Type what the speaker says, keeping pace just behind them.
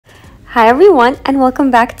Hi everyone, and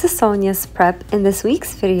welcome back to Sonya's Prep. In this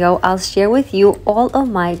week's video, I'll share with you all of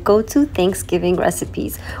my go-to Thanksgiving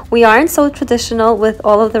recipes. We aren't so traditional with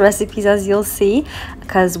all of the recipes, as you'll see,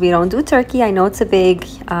 because we don't do turkey. I know it's a big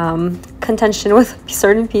contention with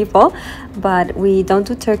certain people, but we don't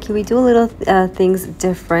do turkey. We do little things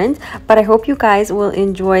different, but I hope you guys will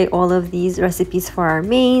enjoy all of these recipes for our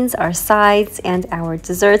mains, our sides, and our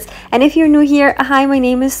desserts. And if you're new here, hi, my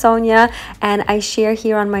name is Sonya, and I share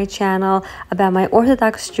here on my channel about my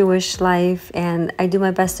Orthodox Jewish life, and I do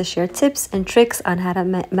my best to share tips and tricks on how to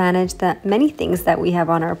manage the many things that we have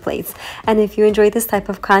on our plates. And if you enjoy this type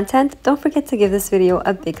of content, don't forget to give this video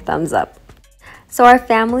a big thumbs up. So our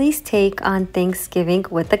family's take on Thanksgiving,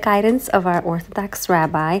 with the guidance of our Orthodox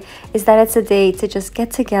rabbi, is that it's a day to just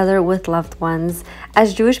get together with loved ones.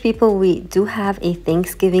 As Jewish people, we do have a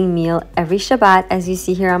Thanksgiving meal every Shabbat, as you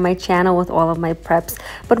see here on my channel with all of my preps.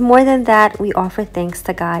 But more than that, we offer thanks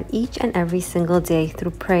to God each and every single day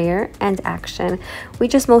through prayer and action. We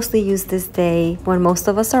just mostly use this day, when most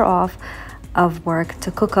of us are off of work,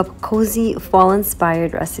 to cook up cozy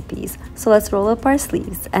fall-inspired recipes. So let's roll up our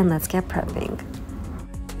sleeves and let's get prepping.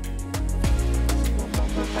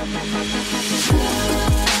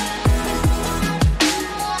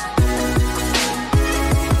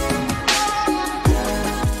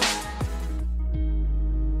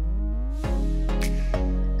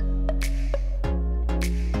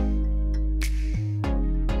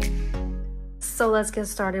 So let's get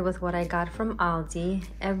started with what I got from Aldi.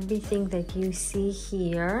 Everything that you see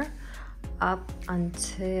here up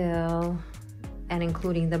until and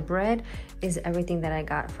including the bread is everything that I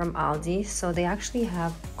got from Aldi. So they actually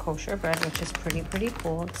have kosher bread, which is pretty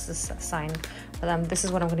cool. This is a sign for them. This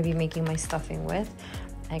is what I'm going to be making my stuffing with.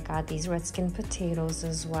 I got these red skin potatoes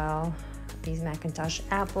as well, these Macintosh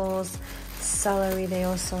apples, celery they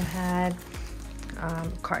also had,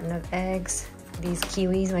 carton of eggs, these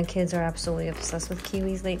kiwis. My kids are absolutely obsessed with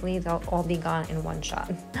kiwis lately. They'll all be gone in one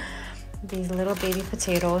shot. These little baby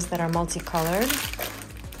potatoes that are multicolored,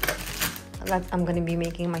 that I'm going to be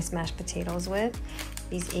making my smashed potatoes with.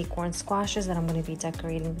 These acorn squashes that I'm going to be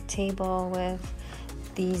decorating the table with.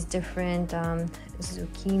 These different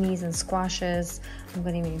zucchinis and squashes I'm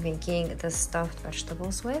going to be making the stuffed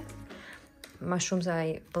vegetables with. Mushrooms,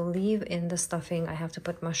 I believe in the stuffing I have to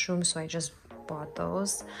put mushrooms, so I just bought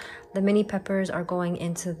those. The mini peppers are going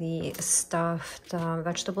into the stuffed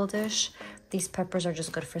vegetable dish. These peppers are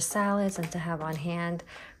just good for salads and to have on hand.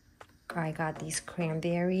 I got these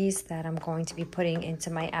cranberries that I'm going to be putting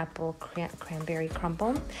into my apple cranberry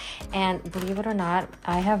crumble. And believe it or not,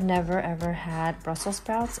 I have never ever had Brussels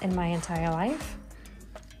sprouts in my entire life,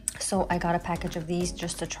 so I got a package of these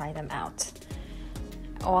just to try them out.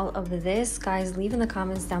 All of this, guys, leave in the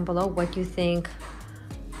comments down below what you think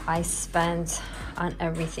I spent on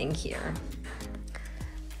everything here.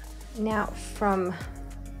 Now, from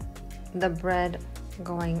the bread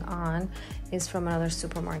going on is from another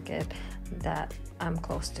supermarket that I'm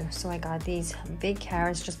close to. So I got these big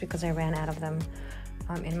carrots just because I ran out of them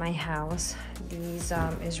in my house. These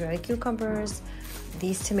Israeli cucumbers,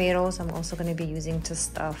 these tomatoes I'm also going to be using to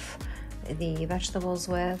stuff the vegetables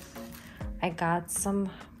with. I got some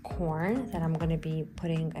corn that I'm going to be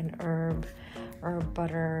putting an herb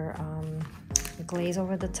butter glaze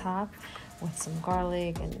over the top with some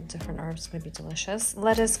garlic and different herbs. It's going to be delicious.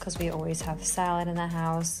 Lettuce, because we always have salad in the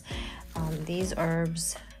house. These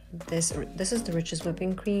herbs, this is the richest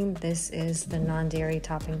whipping cream. This is the non-dairy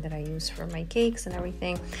topping that I use for my cakes and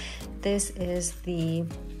everything. This is the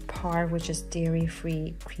par, which is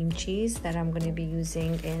dairy-free cream cheese that I'm going to be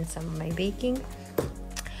using in some of my baking.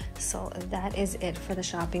 So that is it for the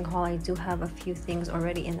shopping haul. I do have a few things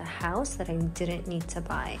already in the house that I didn't need to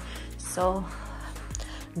buy. So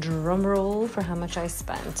drum roll for how much I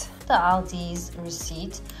spent. The Aldi's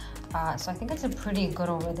receipt. So I think it's a pretty good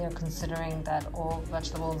over there, considering that all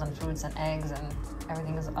vegetables and fruits and eggs and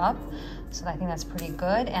everything is up. So I think that's pretty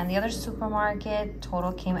good. And the other supermarket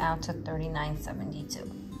total came out to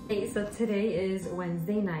 $39.72. Hey, so today is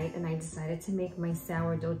Wednesday night, and I decided to make my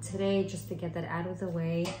sourdough today just to get that out of the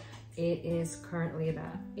way. It is currently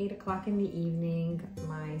about 8 o'clock in the evening.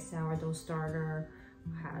 My sourdough starter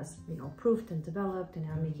has, proofed and developed, and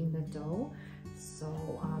I'm making the dough. So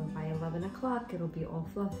by 11 o'clock, it'll be all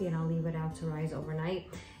fluffy, and I'll leave it out to rise overnight.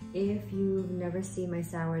 If you've never seen my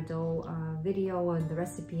sourdough video and the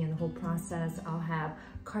recipe and the whole process, I'll have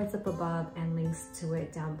cards up above and links to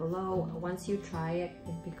it down below. Once you try it,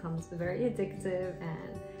 it becomes very addictive,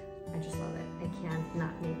 and I just love it. I can't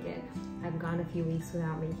not make it. I've gone a few weeks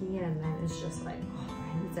without making it, and then it's just like, oh,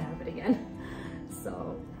 I need to have it again.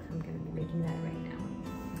 So I'm gonna be making that right now.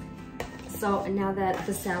 So now that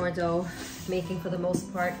the sourdough making for the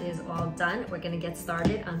most part is all done, we're gonna get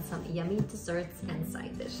started on some yummy desserts and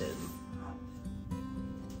side dishes.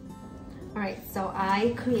 All right, so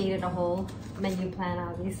I created a whole menu plan,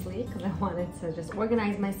 obviously, because I wanted to just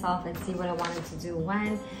organize myself and see what I wanted to do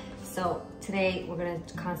when. So today we're gonna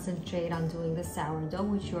concentrate on doing the sourdough,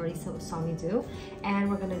 which you already saw me do, and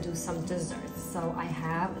we're gonna do some desserts. So I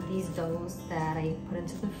have these doughs that I put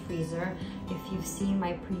into the freezer. If you've seen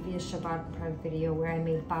my previous Shabbat prep video where I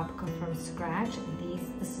made babka from scratch,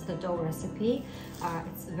 this is the dough recipe.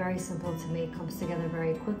 It's very simple to make, comes together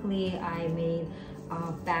very quickly. I made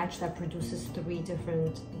a batch that produces 3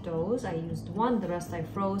 different doughs. I used one, the rest I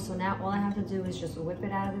froze. So now all I have to do is just whip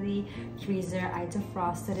it out of the freezer. I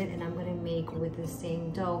defrosted it, and I'm gonna make with the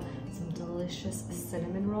same dough some delicious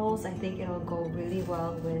cinnamon rolls. I think it'll go really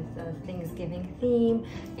well with the Thanksgiving theme.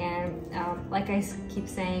 And like I keep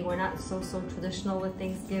saying, we're not so traditional with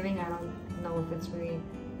Thanksgiving. I don't know if it's really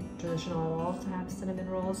traditional at all to have cinnamon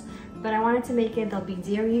rolls, but I wanted to make it. They'll be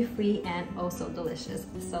dairy free and oh so delicious.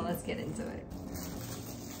 So let's get into it.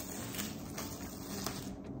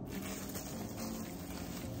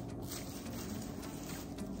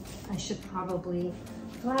 I should probably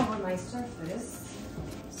flour my surface.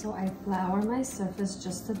 So I flour my surface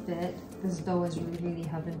just a bit. This dough is really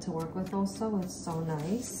heaven to work with also. It's so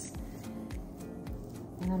nice.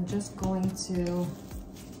 And I'm just going to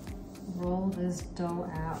roll this dough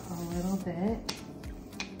out a little bit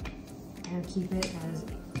and keep it as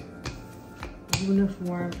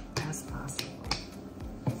uniform as possible.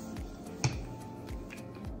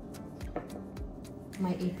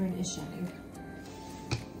 My apron is shedding.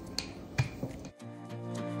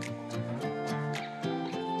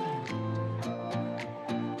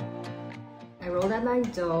 Rolled out my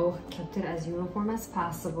dough, kept it as uniform as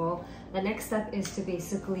possible. The next step is to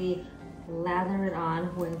basically lather it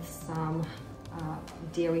on with some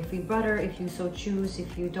dairy-free butter if you so choose.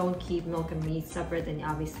 If you don't keep milk and meat separate, then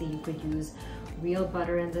obviously you could use real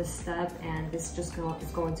butter in this step, and this just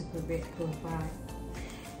is going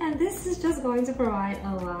to provide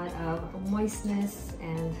a lot of moistness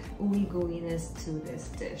and ooey gooiness to this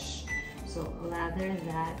dish. So lather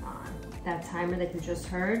that on. That timer that you just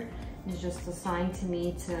heard is just a sign to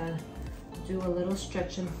me to do a little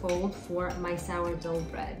stretch and fold for my sourdough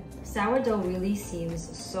bread. Sourdough really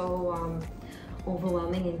seems so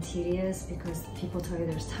overwhelming and tedious because people tell you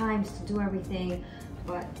there's times to do everything,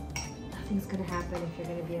 but nothing's gonna happen if you're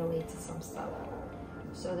gonna be late to some stuff.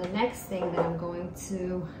 So the next thing that I'm going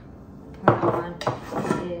to put on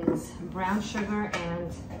is brown sugar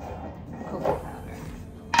and cocoa powder.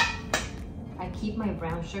 I keep my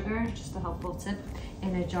brown sugar, just a helpful tip,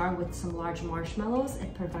 in a jar with some large marshmallows.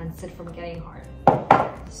 It prevents it from getting hard.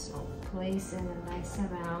 So place in a nice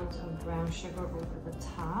amount of brown sugar over the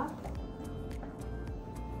top.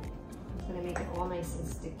 It's gonna make it all nice and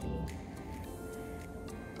sticky.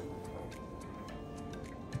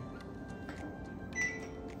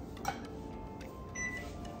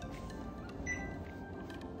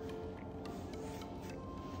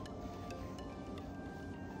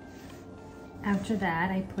 After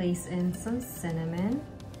that, I place in some cinnamon.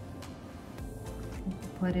 You can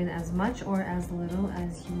put in as much or as little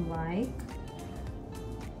as you like.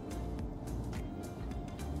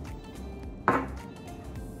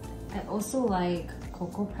 I also like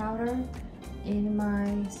cocoa powder in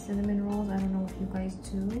my cinnamon rolls. I don't know if you guys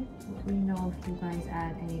do. Let me know if you guys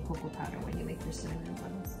add any cocoa powder when you make your cinnamon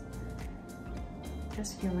buns.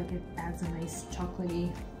 Just feel like it adds a nice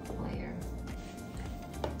chocolatey layer.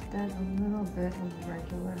 Then a little bit of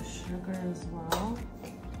regular sugar as well.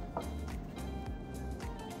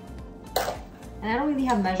 And I don't really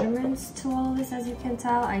have measurements to all of this, as you can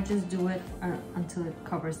tell. I just do it until it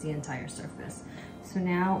covers the entire surface. So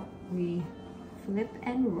now we flip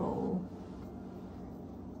and roll.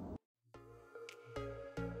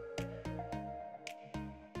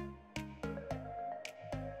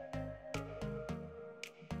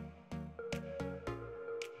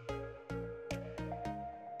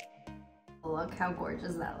 Look how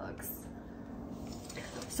gorgeous that looks.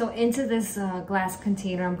 So into this glass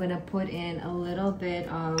container, I'm gonna put in a little bit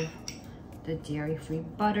of the dairy-free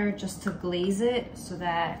butter just to glaze it so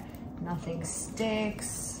that nothing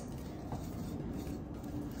sticks.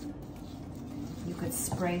 You could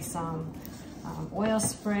spray some oil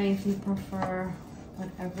spray if you prefer,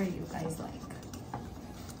 whatever you guys like.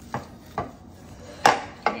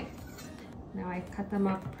 Okay. Now I cut them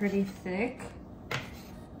up pretty thick.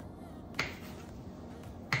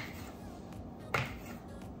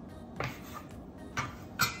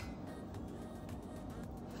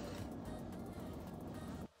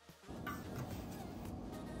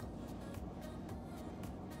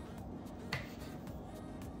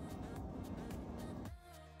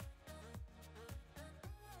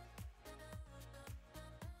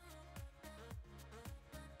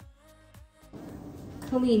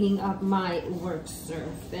 cleaning up my work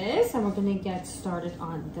surface, and we're gonna get started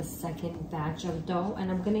on the second batch of dough,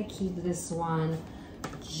 and I'm gonna keep this one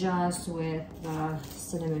just with the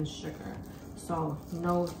cinnamon sugar. So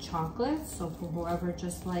no chocolate, so for whoever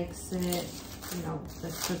just likes it, you know,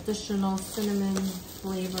 the traditional cinnamon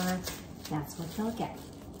flavor, that's what they'll get.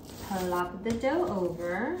 Plop the dough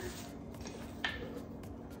over.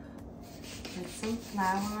 Put some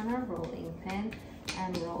flour on our rolling pin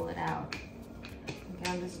and roll it out.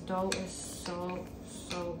 Again, this dough is so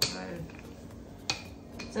good.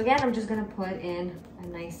 So again, I'm just gonna put in a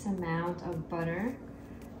nice amount of butter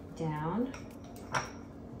down.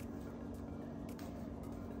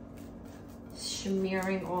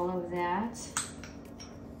 Smearing all of that.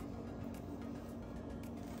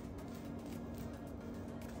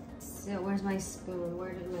 So where's my spoon?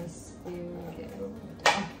 Where did my spoon go?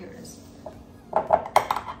 Oh, here it is.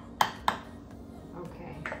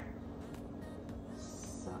 Okay.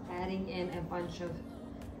 So adding in a bunch of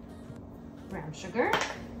brown sugar.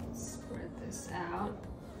 Spread this out.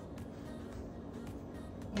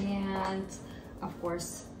 And of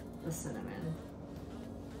course, the cinnamon.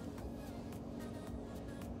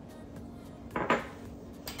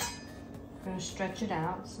 I'm gonna stretch it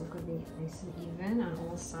out so it could be nice and even on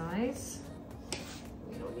all sides.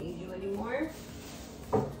 We don't need you anymore.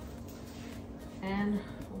 And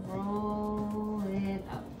roll it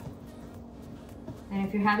up. And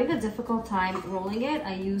if you're having a difficult time rolling it,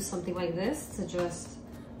 I use something like this to just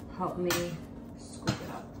help me scoop it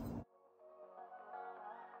up.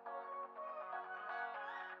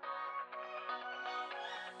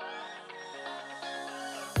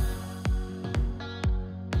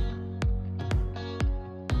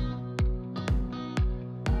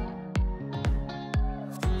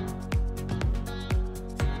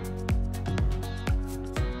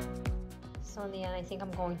 So in the end, I think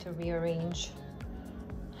I'm going to rearrange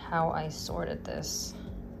how I sorted this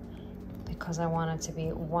because I want it to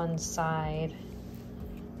be one side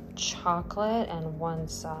chocolate and one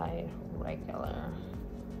side regular.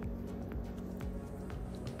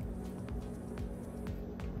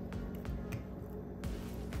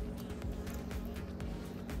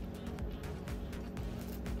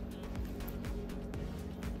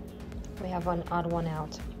 We have one odd one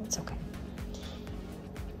out. It's okay.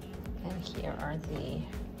 And here are the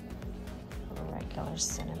regular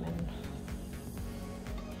cinnamon.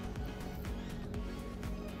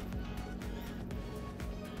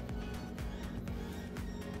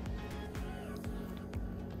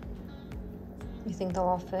 You think they'll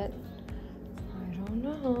all fit? I don't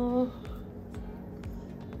know.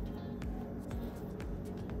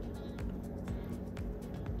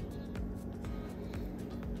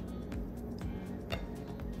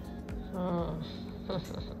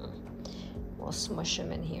 We'll smush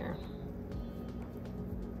them in here.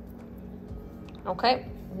 Okay,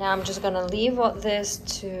 now I'm just gonna leave this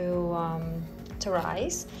to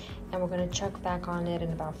rise, and we're gonna check back on it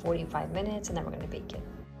in about 45 minutes, and then we're gonna bake it.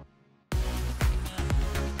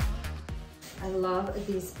 I love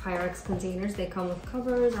these Pyrex containers. They come with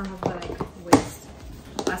covers. I don't have to like waste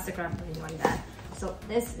plastic wrap or anything like that. So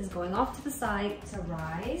this is going off to the side to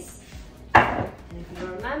rise. And if you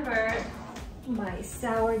remember, my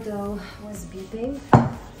sourdough was beeping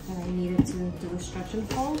and I needed to do a stretch and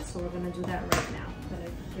fold, so we're gonna do that right now. I'm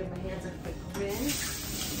gonna give my hands a quick rinse.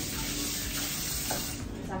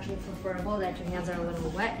 It's actually preferable that your hands are a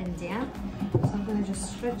little wet and damp. So I'm gonna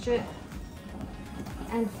just stretch it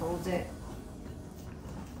and fold it.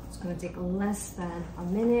 It's gonna take less than a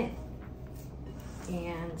minute,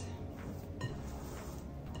 and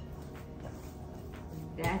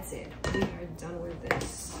that's it. We are done with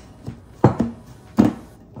this.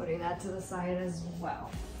 Putting that to the side as well.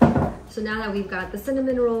 So now that we've got the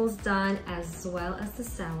cinnamon rolls done as well as the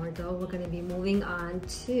sourdough, we're going to be moving on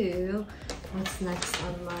to what's next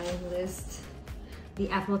on my list. The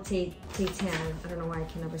apple tatin. I don't know why I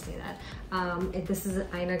can never say that. This is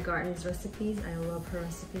Ina Garten's recipes. I love her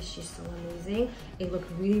recipes. She's so amazing. It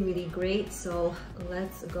looked really great. So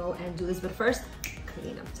let's go and do this. But first,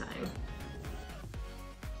 cleanup time.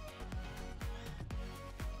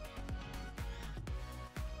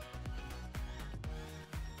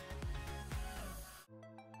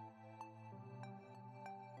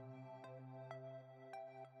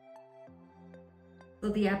 So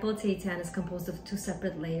the apple tatin is composed of 2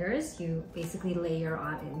 separate layers. You basically layer it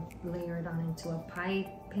on into a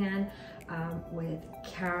pie pan with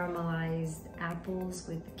caramelized apples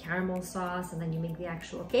with caramel sauce, and then you make the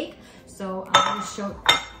actual cake. So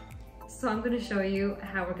I'm gonna show you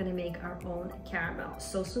how we're gonna make our own caramel.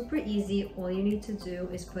 So super easy. All you need to do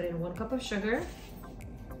is put in 1 cup of sugar,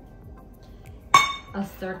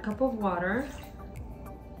 1/3 cup of water.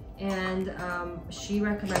 And she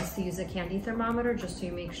recommends to use a candy thermometer just so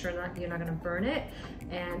you make sure that you're not gonna burn it.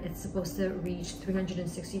 And it's supposed to reach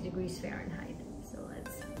 360 degrees Fahrenheit. So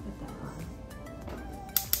let's put that on.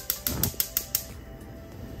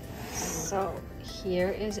 So here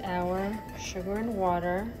is our sugar and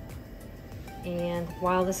water. And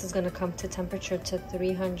while this is gonna come to temperature to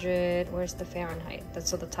 300, where's the Fahrenheit?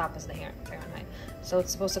 So the top is the Fahrenheit. So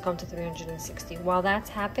it's supposed to come to 360. While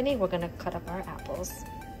that's happening, we're gonna cut up our apples.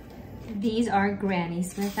 These are Granny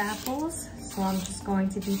Smith apples, so I'm just going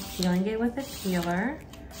to be peeling it with a peeler.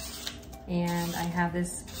 And I have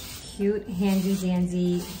this cute handy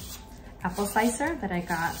dandy apple slicer that I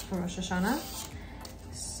got for Rosh Hashanah.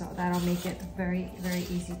 So that'll make it very, very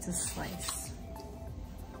easy to slice.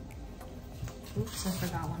 Oops, I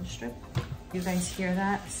forgot one strip. You guys hear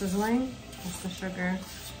that sizzling? That's the sugar.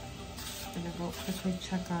 I'm gonna go quickly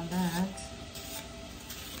check on that.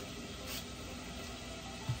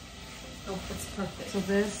 Oh, it's perfect. So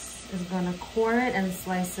this is gonna core it and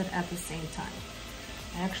slice it at the same time.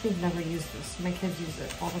 I actually have never used this. My kids use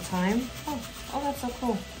it all the time. Oh, that's so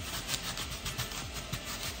cool.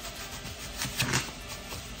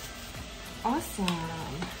 Awesome.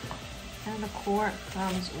 And the core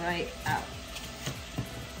comes right out.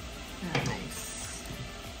 Very nice.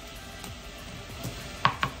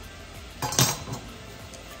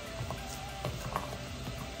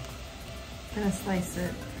 I'm gonna slice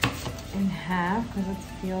it in half because it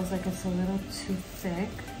feels like it's a little too thick.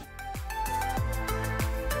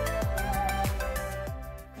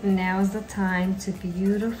 Now is the time to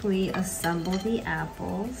beautifully assemble the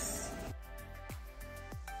apples.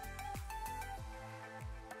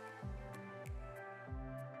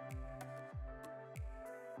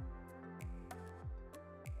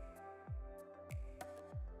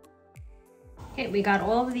 Okay, we got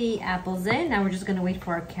all of the apples in. Now we're just gonna wait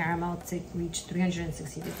for our caramel to reach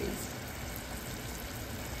 360 degrees.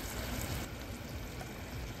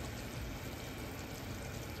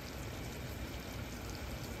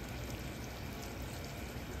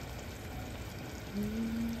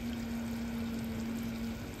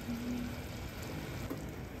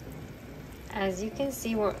 As you can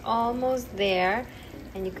see, we're almost there,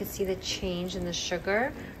 and you can see the change in the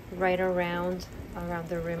sugar right around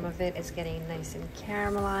the rim of it. It's getting nice and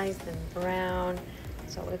caramelized and brown,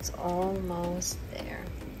 so it's almost there.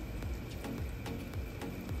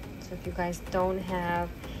 So if you guys don't have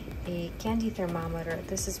a candy thermometer,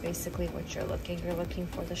 this is basically what you're looking. You're looking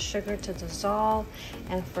for the sugar to dissolve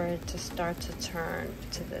and for it to start to turn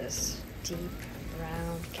to this deep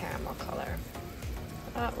brown caramel color.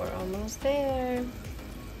 Oh, we're almost there.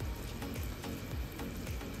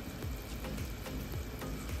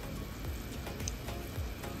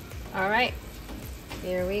 All right,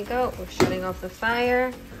 here we go. We're shutting off the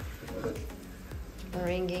fire,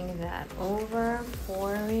 bringing that over,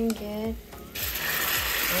 pouring it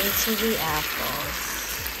into the apples.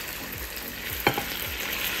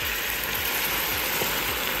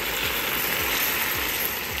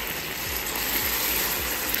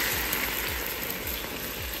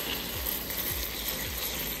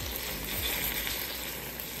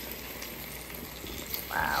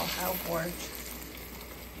 Wow, how gorgeous.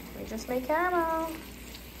 We just made caramel.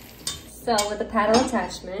 So with the paddle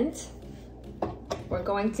attachment, we're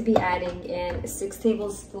going to be adding in 6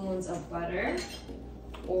 tablespoons of butter,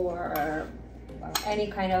 or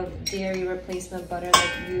any kind of dairy replacement butter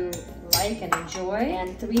that you like and enjoy,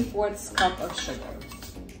 and 3/4 cup of sugar.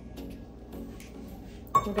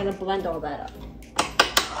 We're gonna blend all that up.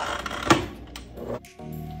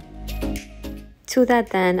 To that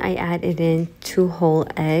then, I added in 2 whole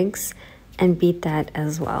eggs and beat that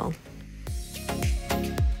as well.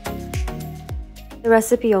 The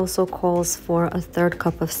recipe also calls for 1/3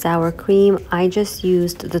 cup of sour cream. I just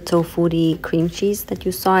used the tofutti cream cheese that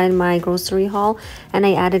you saw in my grocery haul, and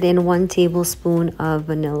I added in 1 tablespoon of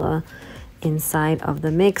vanilla inside of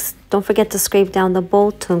the mix. Don't forget to scrape down the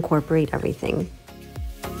bowl to incorporate everything.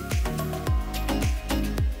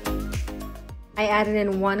 I added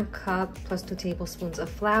in 1 cup plus 2 tablespoons of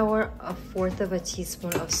flour, 1/4 of a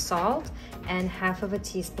teaspoon of salt, and 1/2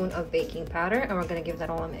 teaspoon of baking powder, and we're gonna give that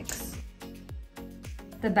all a mix.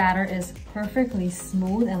 The batter is perfectly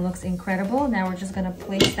smooth and looks incredible. Now we're just gonna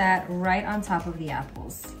place that right on top of the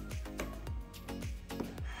apples.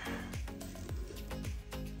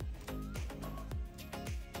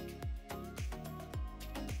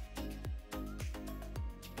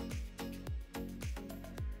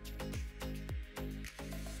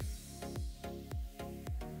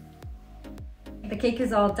 the cake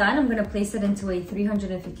is all done. I'm gonna place it into a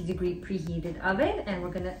 350-degree preheated oven, and we're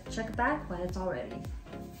gonna check back when it's all ready.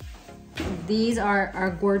 These are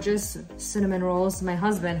our gorgeous cinnamon rolls. My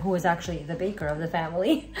husband, who is actually the baker of the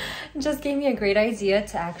family, just gave me a great idea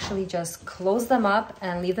to actually just close them up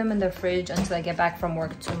and leave them in the fridge until I get back from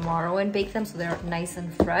work tomorrow and bake them so they're nice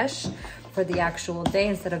and fresh for the actual day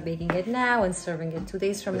instead of baking it now and serving it 2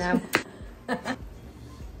 days from now.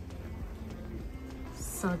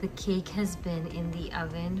 So the cake has been in the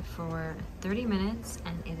oven for 30 minutes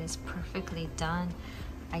and it is perfectly done.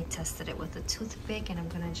 I tested it with a toothpick and I'm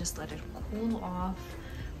gonna just let it cool off.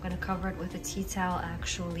 I'm gonna cover it with a tea towel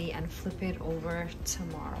actually and flip it over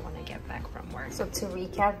tomorrow when I get back from work. So to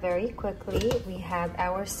recap very quickly, we have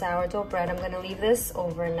our sourdough bread. I'm gonna leave this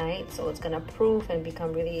overnight so it's gonna proof and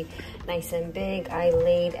become really nice and big. I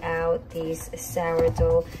laid out these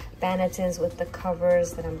sourdough bannetons with the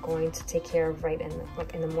covers that I'm going to take care of right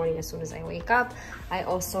in the morning as soon as I wake up. I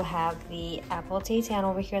also have the apple Tatin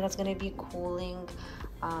over here that's gonna be cooling.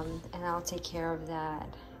 And I'll take care of that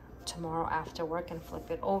tomorrow after work and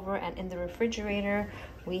flip it over. And in the refrigerator,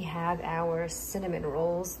 we have our cinnamon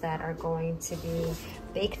rolls that are going to be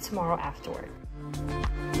baked tomorrow after work.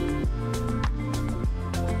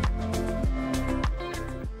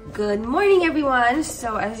 Good morning, everyone.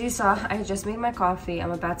 So as you saw, I just made my coffee.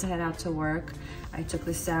 I'm about to head out to work. I took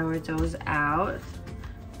the sourdoughs out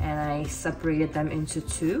and I separated them into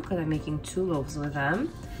two because I'm making 2 loaves with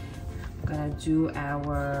them. I'm gonna do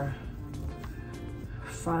our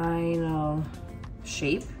final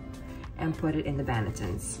shape and put it in the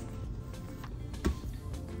bannetons.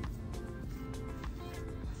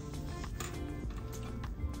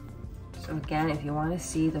 So again, if you want to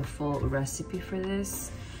see the full recipe for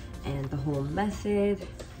this and the whole method,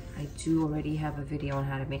 I do already have a video on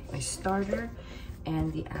how to make my starter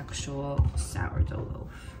and the actual sourdough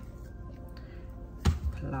loaf.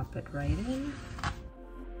 Plop it right in.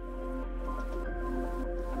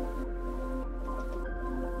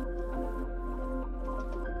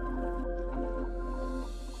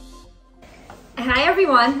 Hi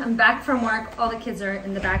everyone, I'm back from work. All the kids are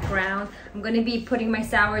in the background. I'm going to be putting my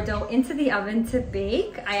sourdough into the oven to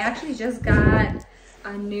bake. I actually just got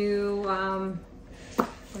a new,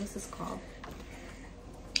 what is this called?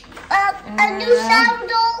 A new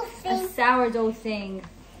sourdough thing. A sourdough thing.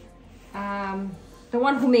 The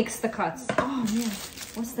one who makes the cuts. Oh man,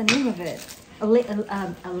 what's the name of it? A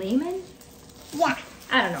layman? Yeah.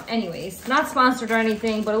 I don't know. Anyways, not sponsored or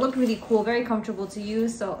anything, but it looked really cool, very comfortable to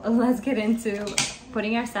use. So let's get into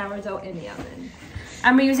putting our sourdough in the oven.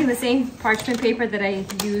 I'm using the same parchment paper that I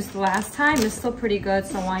used last time. It's still pretty good,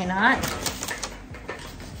 so why not?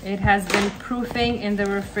 It has been proofing in the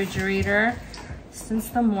refrigerator since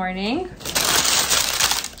the morning.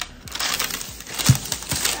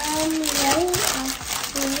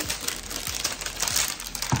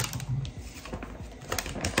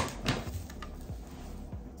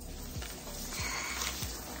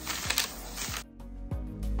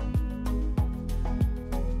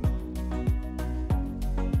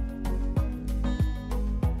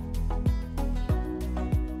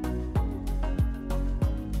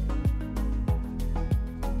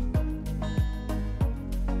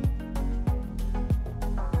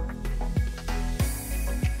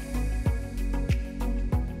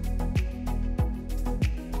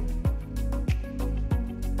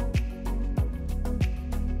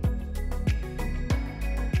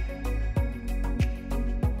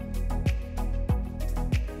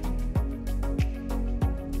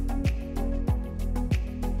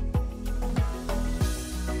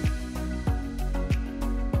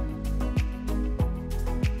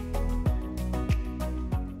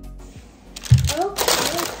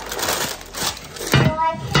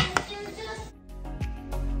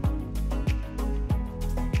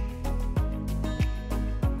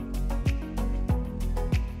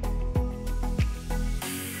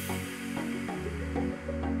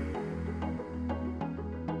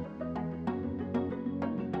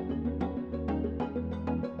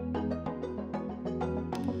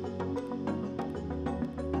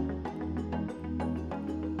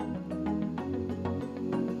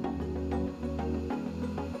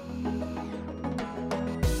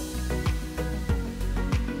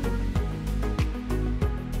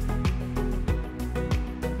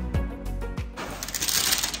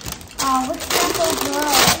 Oh, what's that so good?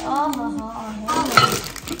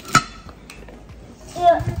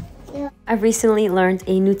 I've recently learned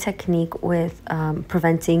a new technique with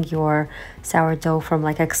preventing your sourdough from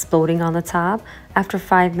like exploding on the top. After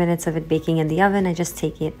 5 minutes of it baking in the oven, I just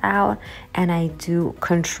take it out and I do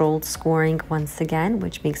controlled scoring once again,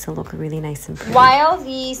 which makes it look really nice and pretty. While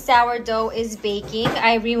the sourdough is baking,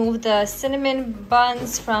 I removed the cinnamon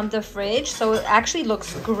buns from the fridge. So it actually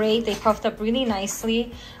looks great. They puffed up really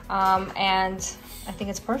nicely. And I think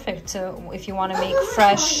it's perfect. So if you want to make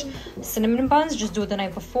fresh cinnamon buns, just do it the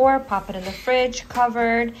night before, pop it in the fridge,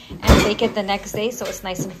 covered, and bake it the next day so it's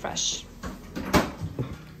nice and fresh.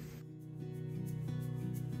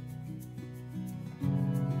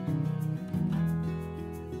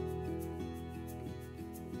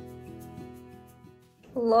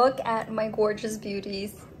 Look at my gorgeous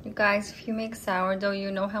beauties. You guys, if you make sourdough,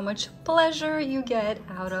 you know how much pleasure you get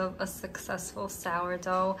out of a successful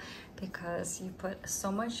sourdough because you put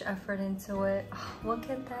so much effort into it. Oh, look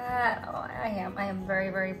at that. Oh, I am very,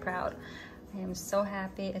 very proud. I am so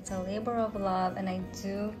happy. It's a labor of love, and I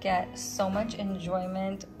do get so much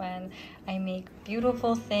enjoyment when I make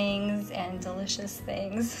beautiful things and delicious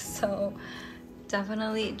things. So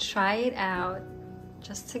definitely try it out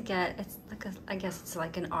just to get, it's like I guess it's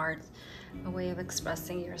like an art, a way of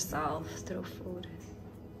expressing yourself through food.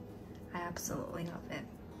 I absolutely love it.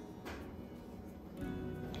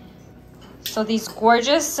 So these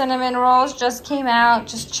gorgeous cinnamon rolls just came out.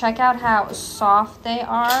 Just check out how soft they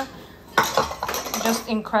are. Just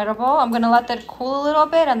incredible. I'm gonna let that cool a little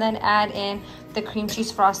bit and then add in the cream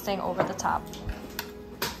cheese frosting over the top.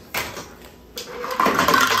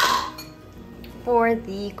 For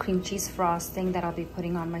the cream cheese frosting that I'll be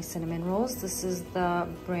putting on my cinnamon rolls, this is the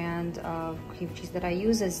brand of cream cheese that I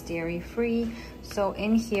use, is dairy-free. So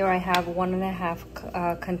in here I have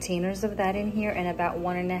 1.5 containers of that in here and about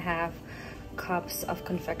 1.5 cups of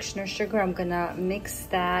confectioner sugar. I'm gonna mix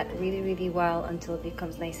that really well until it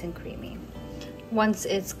becomes nice and creamy. Once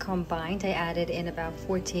it's combined, I added in about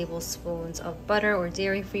 4 tablespoons of butter or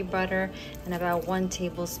dairy-free butter and about 1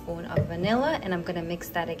 tablespoon of vanilla, and I'm gonna mix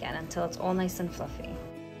that again until it's all nice and fluffy.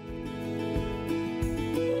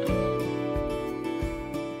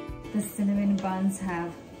 The cinnamon buns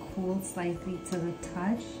have cooled slightly to the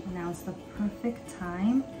touch. Now it's the perfect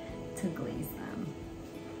time to glaze them.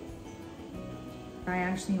 What I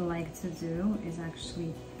actually like to do is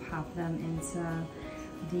actually pop them into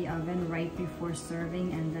the oven right before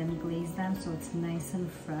serving and then glaze them so it's nice and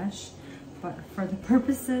fresh. But for the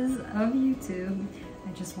purposes of YouTube,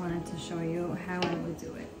 I just wanted to show you how I would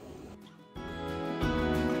do it.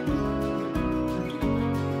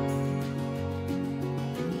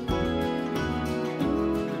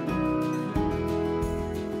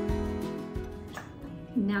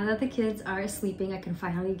 Now that the kids are sleeping, I can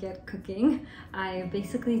finally get cooking. I've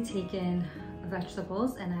basically taken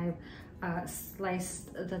vegetables and I've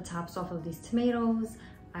sliced the tops off of these tomatoes.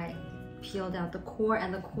 I peeled out the core,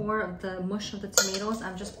 and the core of the mush of the tomatoes,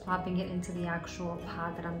 I'm just plopping it into the actual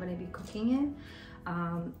pot that I'm going to be cooking in,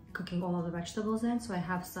 cooking all of the vegetables in. So I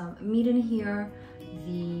have some meat in here,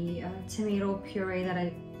 the tomato puree that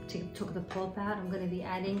I took the pulp out. I'm going to be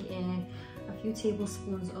adding in a few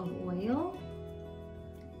tablespoons of oil,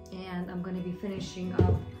 and I'm going to be finishing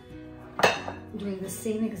up doing the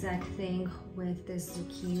same exact thing with this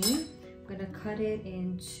zucchini. I'm gonna cut it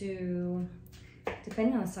into,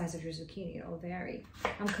 depending on the size of your zucchini, it'll vary.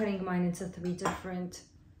 I'm cutting mine into 3 different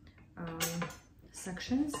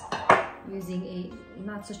sections using a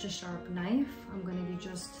not such a sharp knife. I'm gonna be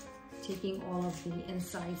just taking all of the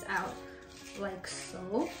insides out like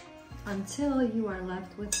so until you are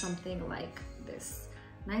left with something like this,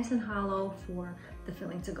 nice and hollow for the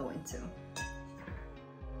filling to go into.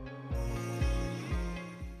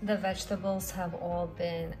 The vegetables have all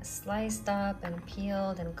been sliced up and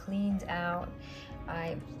peeled and cleaned out.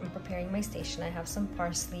 I'm preparing my station. I have some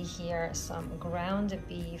parsley here, some ground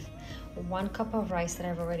beef, 1 cup of rice that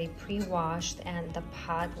I've already pre-washed, and the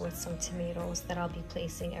pot with some tomatoes that I'll be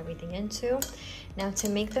placing everything into. Now to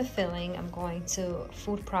make the filling, I'm going to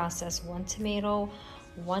food process 1 tomato,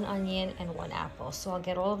 1 onion, and 1 apple. So I'll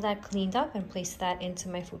get all of that cleaned up and place that into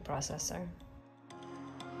my food processor.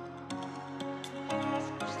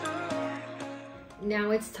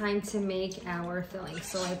 Now it's time to make our filling.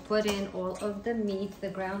 So I put in all of the meat, the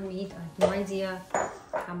ground meat. I have no idea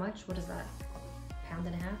how much. What is that?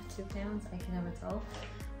 1.5 pounds, 2 pounds? I can never tell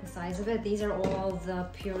the size of it. These are all the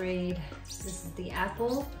pureed. This is the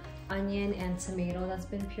apple, onion, and tomato that's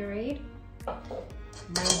been pureed.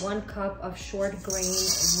 My 1 cup of short grain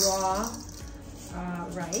raw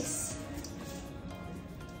rice.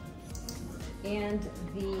 And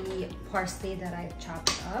the parsley that I've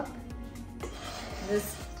chopped up.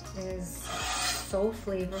 This is so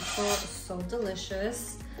flavorful, so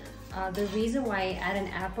delicious. The reason why I add an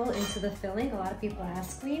apple into the filling, a lot of people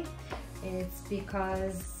ask me, It's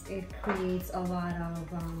because it creates a lot of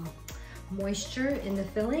moisture in the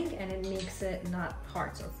filling, and it makes it not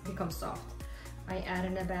hard, so it becomes soft. I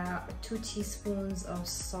added about 2 teaspoons of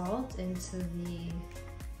salt into the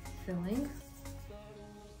filling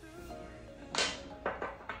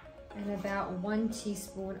and about 1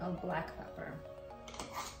 teaspoon of black pepper.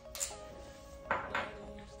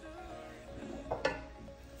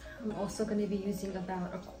 I'm also going to be using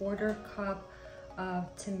about 1/4 cup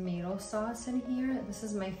of tomato sauce in here. This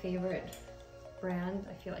is my favorite brand.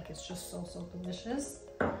 I feel like it's just so delicious.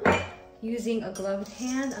 Using a gloved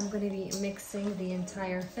hand, I'm going to be mixing the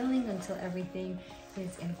entire filling until everything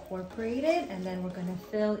is incorporated, and then we're going to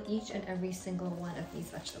fill each and every single one of these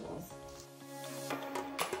vegetables.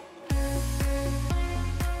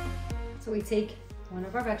 So we take one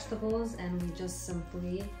of our vegetables and we just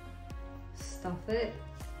simply stuff it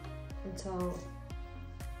until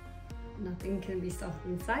nothing can be stuffed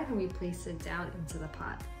inside, and we place it down into the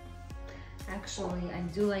pot. Actually, I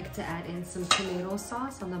do like to add in some tomato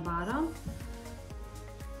sauce on the bottom.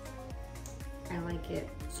 I like it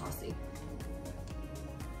saucy.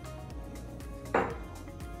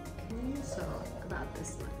 Okay, so about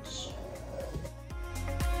this much.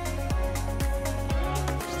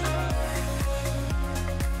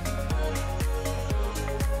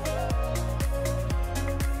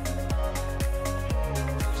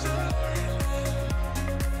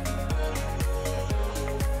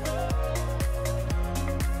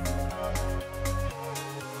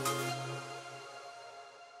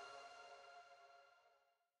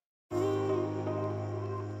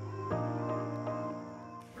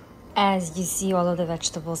 As you see, all of the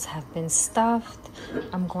vegetables have been stuffed.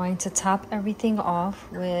 I'm going to top everything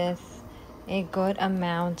off with a good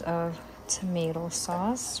amount of tomato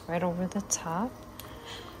sauce right over the top.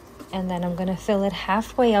 And then I'm going to fill it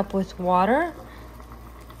halfway up with water.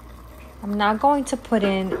 I'm not going to put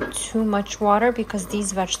in too much water because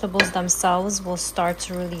these vegetables themselves will start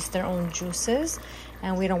to release their own juices,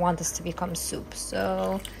 and we don't want this to become soup.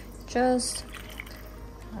 So just,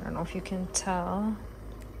 I don't know if you can tell,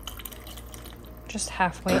 just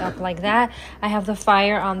halfway up like that. I have the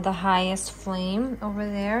fire on the highest flame over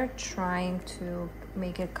there, trying to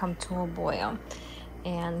make it come to a boil.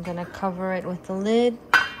 And I'm gonna cover it with the lid,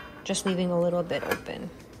 just leaving a little bit open.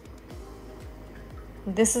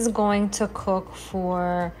 This is going to cook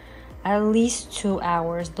for at least 2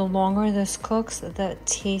 hours. The longer this cooks, the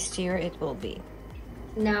tastier it will be.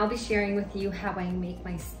 Now I'll be sharing with you how I make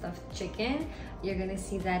my stuffed chicken. You're gonna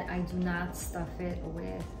see that I do not stuff it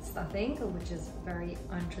with stuffing, which is very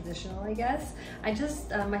untraditional, I guess.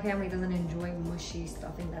 My family doesn't enjoy mushy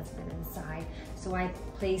stuffing that's been inside. So I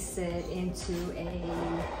place it into a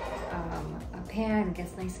pan. It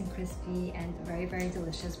gets nice and crispy and very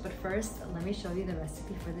delicious. But first, let me show you the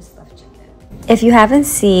recipe for this stuffed chicken. If you haven't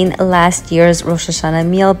seen last year's Rosh Hashanah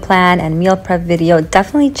meal plan and meal prep video,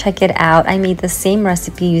 definitely check it out. I made the same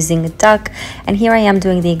recipe using a duck, and here I am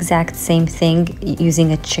doing the exact same thing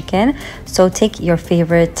using a chicken. So take your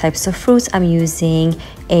favorite types of fruits. I'm using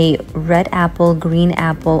a red apple, green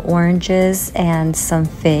apple, oranges, and some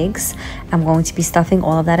figs. I'm going to be stuffing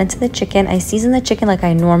all of that into the chicken. I season the chicken like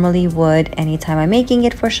I normally would anytime I'm making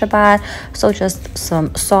it for Shabbat. So just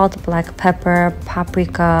some salt, black pepper,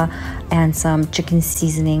 paprika, and some chicken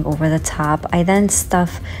seasoning over the top. I then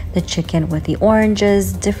stuff the chicken with the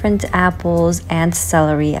oranges, different apples, and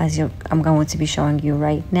celery, as I'm going to be showing you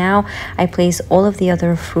right now. I place all of the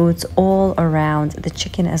other fruits all around the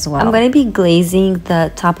chicken as well. I'm going to be glazing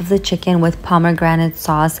the top of the chicken with pomegranate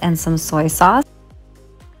sauce and some soy sauce.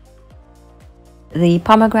 The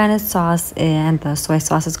pomegranate sauce and the soy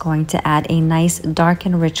sauce is going to add a nice dark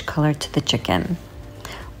and rich color to the chicken.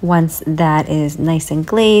 Once that is nice and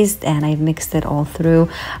glazed and I've mixed it all through,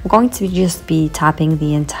 I'm going to just be topping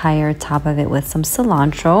the entire top of it with some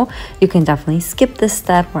cilantro. You can definitely skip this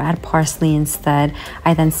step or add parsley instead.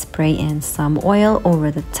 I then spray in some oil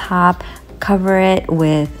over the top, cover it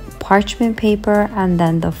with parchment paper and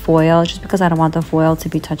then the foil, just because I don't want the foil to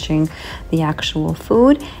be touching the actual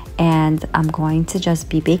food. And I'm going to just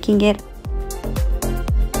be baking it.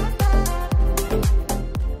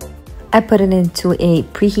 I put it into a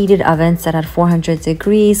preheated oven set at 400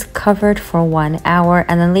 degrees, covered for 1 hour,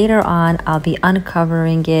 and then later on I'll be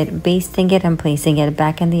uncovering it, basting it, and placing it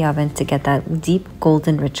back in the oven to get that deep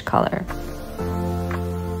golden rich color.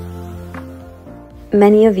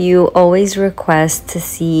 Many of you always request to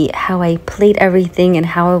see how I plate everything and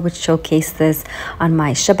how I would showcase this on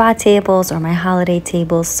my Shabbat tables or my holiday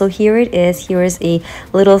tables. So here it is. Here is a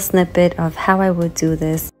little snippet of how I would do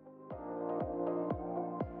this.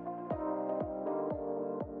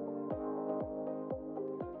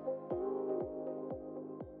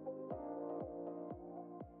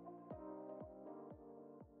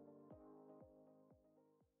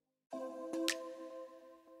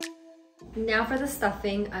 Now for the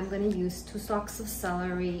stuffing, I'm going to use 2 stalks of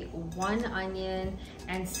celery, 1 onion,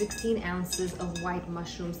 and 16 ounces of white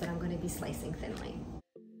mushrooms that I'm going to be slicing thinly.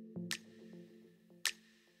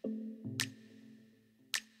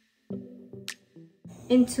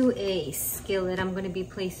 Into a skillet, I'm going to be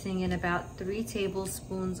placing in about 3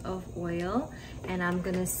 tablespoons of oil, and I'm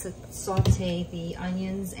going to saute the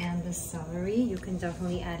onions and the celery. You can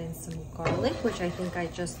definitely add in some garlic, which I think I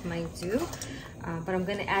just might do, but I'm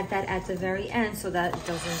going to add that at the very end so that it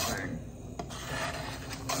doesn't burn.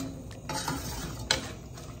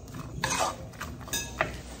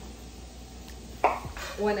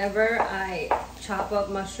 Whenever I chop up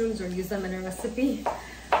mushrooms or use them in a recipe,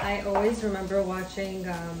 I always remember watching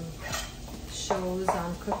shows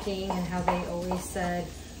on cooking and how they always said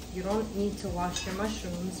you don't need to wash your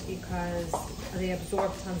mushrooms because they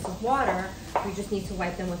absorb tons of water. You just need to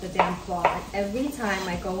wipe them with a damp cloth. And every time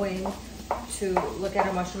I go in to look at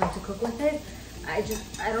a mushroom and to cook with it, I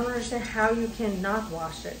don't understand how you cannot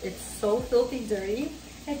wash it. It's so filthy dirty.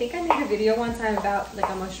 I think I made a video one time about like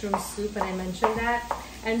a mushroom soup and I mentioned that,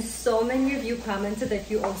 and so many of you commented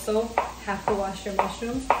that you also have to wash your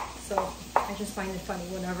mushrooms. So I just find it funny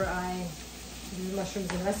whenever I use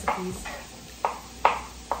mushrooms in recipes.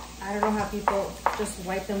 I don't know how people just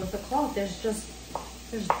wipe them with a cloth. There's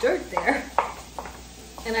dirt there.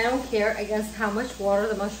 And I don't care, I guess, how much water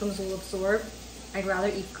the mushrooms will absorb. I'd rather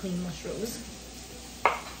eat clean mushrooms.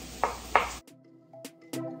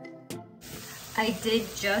 I did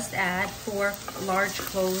just add 4 large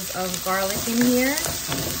cloves of garlic in here.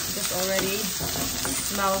 This already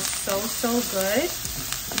smells so good.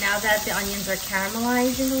 Now that the onions are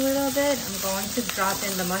caramelizing a little bit, I'm going to drop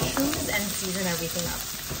in the mushrooms and season everything up.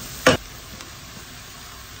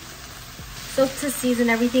 So to season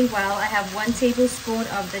everything well, I have 1 tablespoon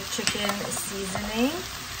of the chicken seasoning,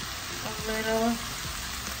 a little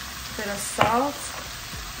bit of salt,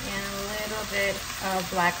 and a little bit of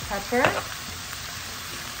black pepper.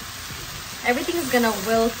 Everything is gonna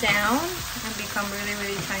wilt down and become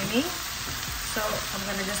really tiny. So I'm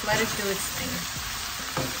gonna just let it do its thing.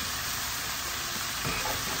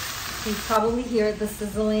 You probably hear the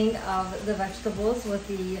sizzling of the vegetables with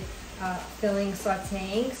the filling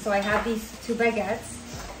sauteing. So I have these 2 baguettes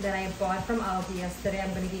that I bought from Aldi yesterday.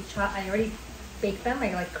 I'm gonna be I already baked them.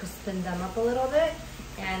 I like crisping them up a little bit,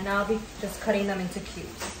 and now I'll be just cutting them into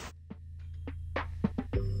cubes.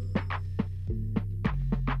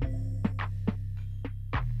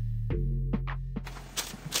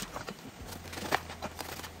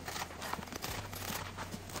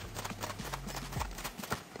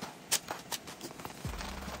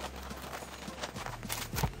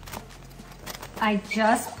 I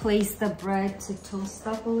just placed the bread to toast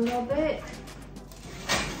up a little bit,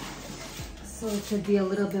 so it should be a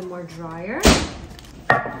little bit more drier.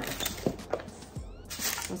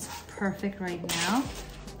 So it's perfect right now.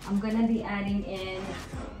 I'm gonna be adding in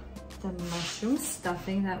the mushroom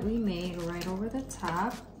stuffing that we made right over the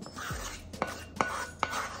top.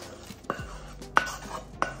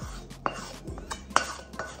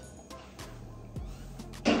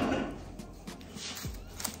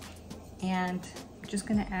 And I'm just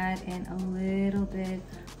gonna add in a little bit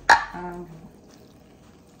of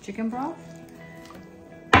chicken broth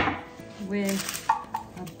with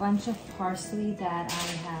a bunch of parsley that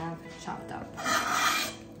I have chopped up.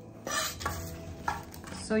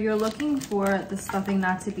 So you're looking for the stuffing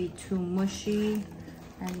not to be too mushy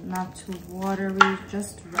and not too watery.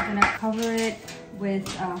 Just we're gonna cover it with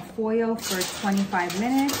foil for 25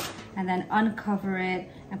 minutes and then uncover it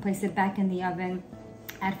and place it back in the oven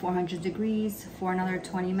at 400 degrees for another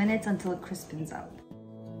 20 minutes until it crispens up.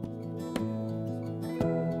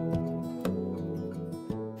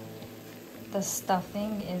 The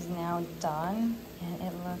stuffing is now done and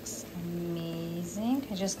it looks amazing.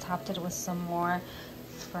 I just topped it with some more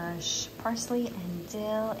fresh parsley and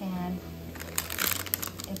dill and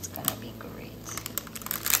it's gonna be great.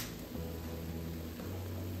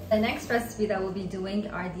 The next recipe that we'll be doing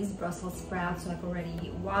are these Brussels sprouts. So I've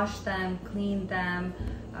already washed them, cleaned them.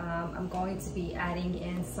 I'm going to be adding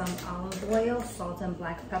in some olive oil, salt, and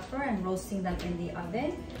black pepper and roasting them in the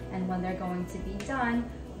oven. And when they're going to be done,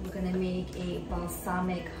 we're gonna make a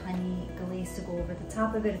balsamic honey glaze to go over the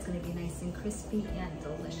top of it. It's gonna be nice and crispy and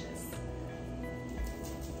delicious.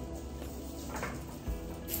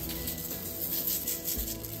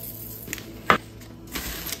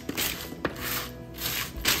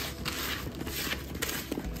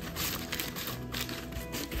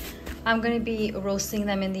 I'm going to be roasting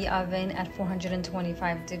them in the oven at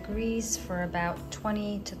 425 degrees for about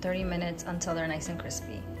 20 to 30 minutes until they're nice and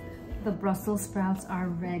crispy. The Brussels sprouts are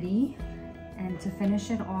ready, and to finish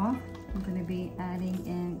it off, I'm gonna be adding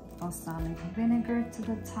in balsamic vinegar to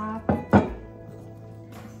the top,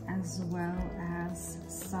 as well as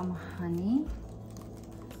some honey.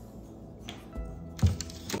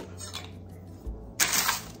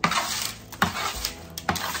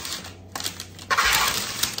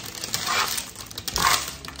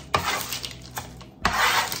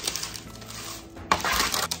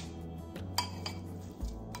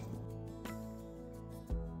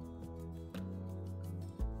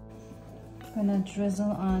 I'm gonna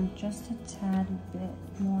drizzle on just a tad bit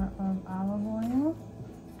more of olive oil,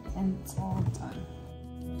 and it's all done.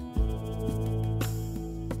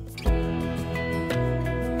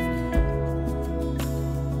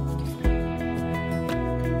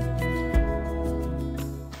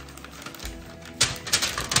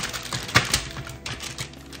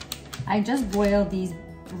 I just boiled these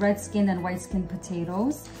red skin and white skin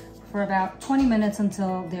potatoes for about 20 minutes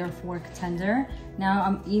until they're fork tender.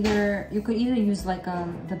 Now you could either use like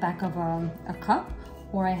the back of a cup,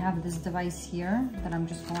 or I have this device here that I'm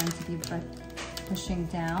just going to be pushing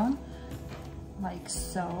down like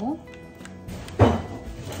so.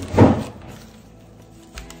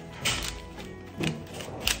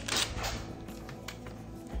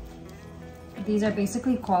 These are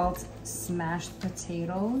basically called smashed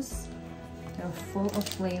potatoes. They're full of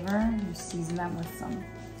flavor. You season them with some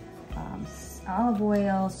olive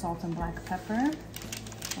oil, salt, and black pepper,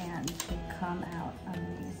 and they come out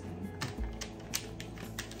amazing.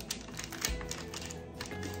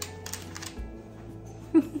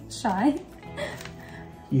 Shy?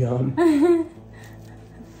 Yum.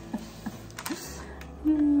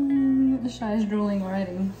 Shy is drooling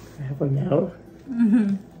already. I have one now.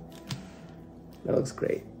 Mm-hmm. That looks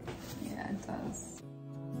great. Yeah, it does.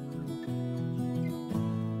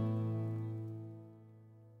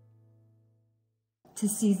 To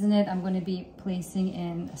season it, I'm going to be placing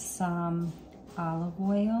in some olive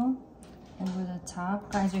oil over the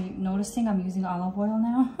top. Guys, are you noticing I'm using olive oil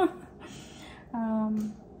now?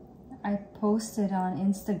 I posted on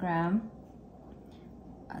Instagram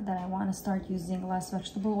that I want to start using less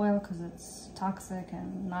vegetable oil because it's toxic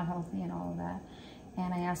and not healthy and all of that.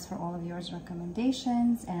 And I asked for all of yours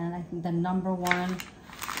recommendations, and I think the #1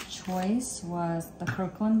 choice was the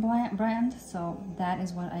Kirkland brand, so that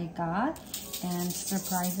is what I got, and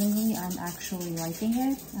surprisingly I'm actually liking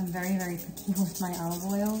it. I'm very picky with my olive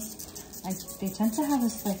oils. They tend to have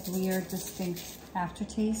this like weird distinct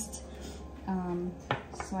aftertaste,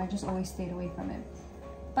 so I just always stayed away from it,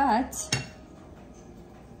 but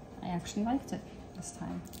I actually liked it this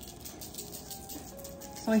time.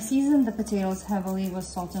 So I seasoned the potatoes heavily with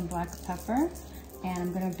salt and black pepper, and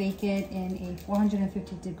I'm gonna bake it in a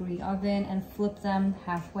 450-degree oven and flip them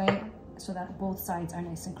halfway so that both sides are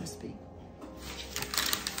nice and crispy.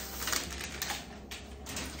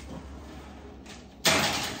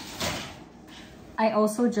 I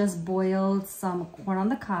also just boiled some corn on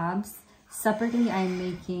the cobs. Separately, I'm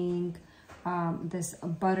making this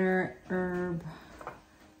butter herb,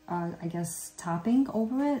 I guess, topping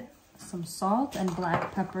over it. Some salt and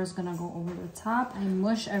black pepper is gonna go over the top. I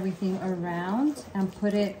mush everything around and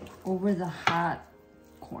put it over the hot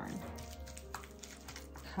corn.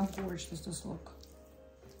 How gorgeous does this look?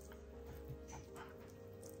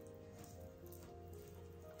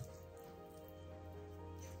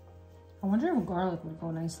 I wonder if garlic would go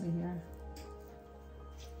nicely here.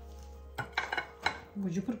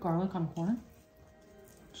 Would you put garlic on corn?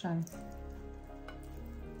 Shy.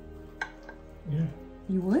 Yeah.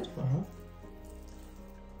 You would? Uh-huh.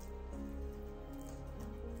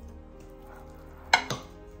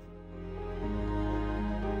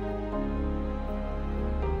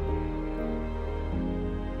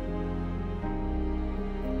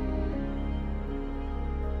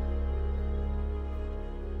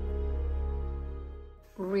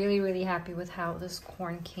 Really happy with how this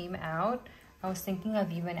corn came out. I was thinking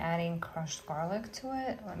of even adding crushed garlic to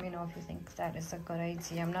it. Let me know if you think that is a good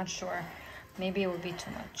idea. I'm not sure. Maybe it would be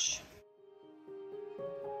too much.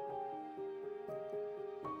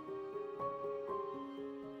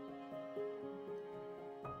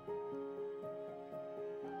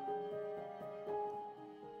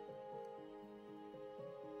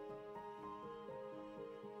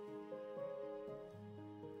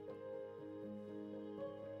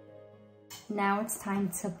 Now it's time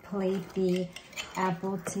to plate the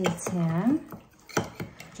apple tatin.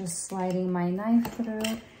 Just sliding my knife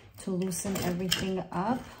through to loosen everything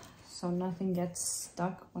up so nothing gets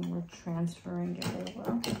stuck when we're transferring it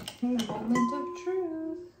over. Moment of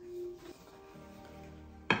truth.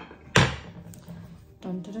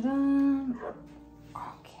 Dun, dun, dun, dun.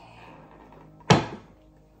 Okay.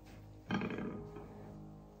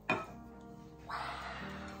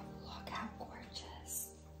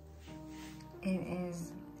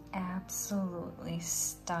 absolutely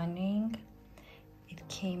stunning. It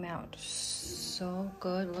came out so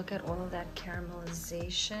good. Look at all of that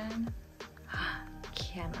caramelization.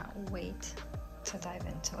 Cannot wait to dive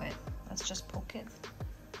into it. Let's just poke it.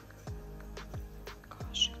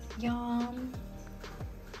 Gosh, yum.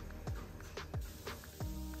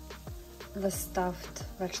 The stuffed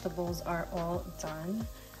vegetables are all done.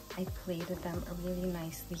 I plated them really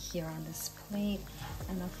nicely here on this plate,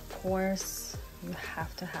 and of course you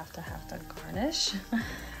have to garnish.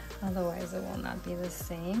 Otherwise it will not be the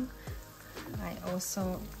same. I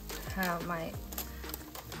also have my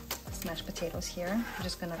mashed potatoes here. I'm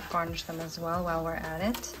just gonna garnish them as well while we're at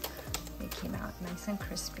it. They came out nice and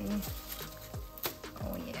crispy.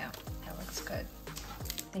 Oh yeah, that looks good.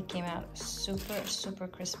 They came out super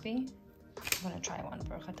crispy. I'm gonna try one.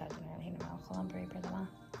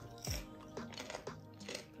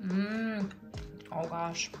 Oh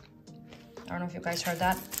gosh, I don't know if you guys heard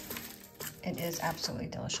that. It is absolutely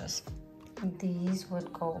delicious. These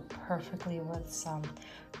would go perfectly with some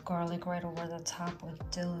garlic right over the top with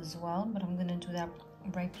dill as well, but I'm gonna do that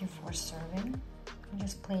right before serving. I'm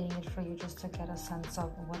just plating it for you just to get a sense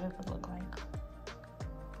of what it would look like.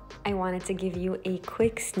 I wanted to give you a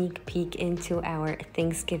quick sneak peek into our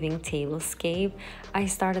Thanksgiving tablescape. I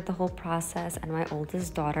started the whole process and my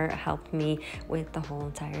oldest daughter helped me with the whole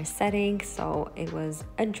entire setting, so it was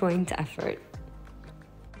a joint effort.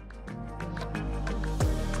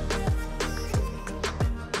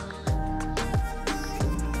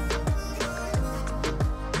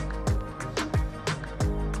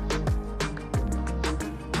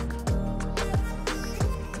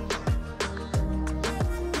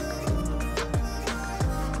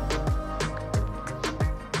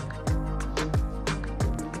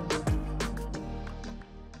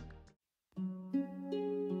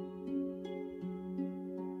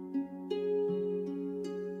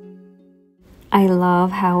 I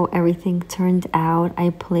love how everything turned out.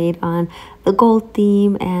 I played on the gold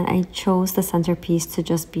theme and I chose the centerpiece to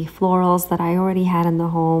just be florals that I already had in the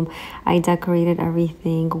home. I decorated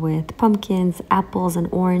everything with pumpkins, apples, and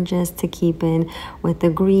oranges to keep in with the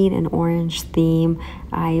green and orange theme.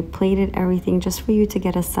 I plated everything just for you to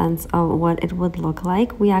get a sense of what it would look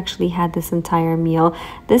like. We actually had this entire meal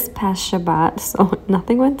this past Shabbat, so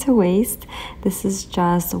nothing went to waste. This is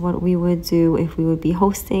just what we would do if we would be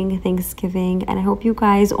hosting Thanksgiving, and I hope you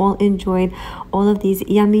guys all enjoyed all of these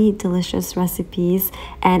yummy, delicious recipes.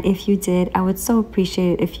 And if you did, I would so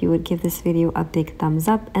appreciate it if you would give this video a big thumbs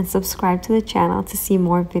up and subscribe to the channel to see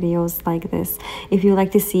more videos like this. If you'd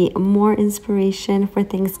like to see more inspiration for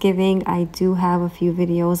Thanksgiving, I do have a few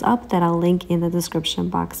videos up that I'll link in the description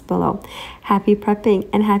box below. Happy prepping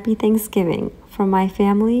and happy Thanksgiving from my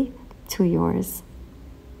family to yours.